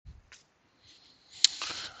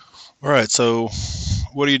All right, so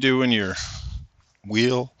what do you do when your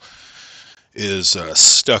wheel is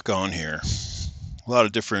stuck on here? A lot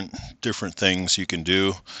of different things you can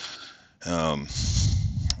do um,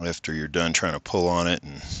 after you're done trying to pull on it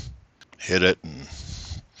and hit it and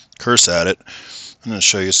curse at it. I'm going to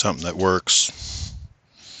show you something that works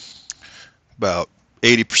about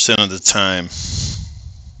 80% of the time,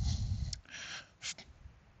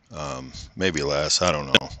 maybe less, I don't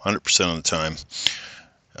know, 100% of the time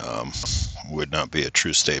um, would not be a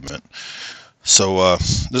true statement. So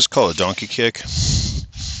this is called a donkey kick.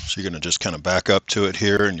 So you're going to just kind of back up to it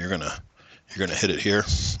here, and you're gonna hit it here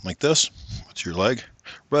like this with your leg,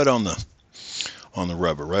 right on the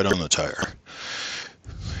rubber, right on the tire.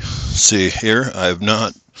 See here, I have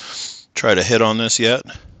not tried to hit on this yet.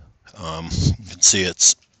 You can see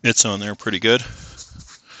it's on there pretty good.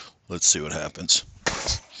 Let's see what happens.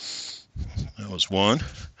 That was one.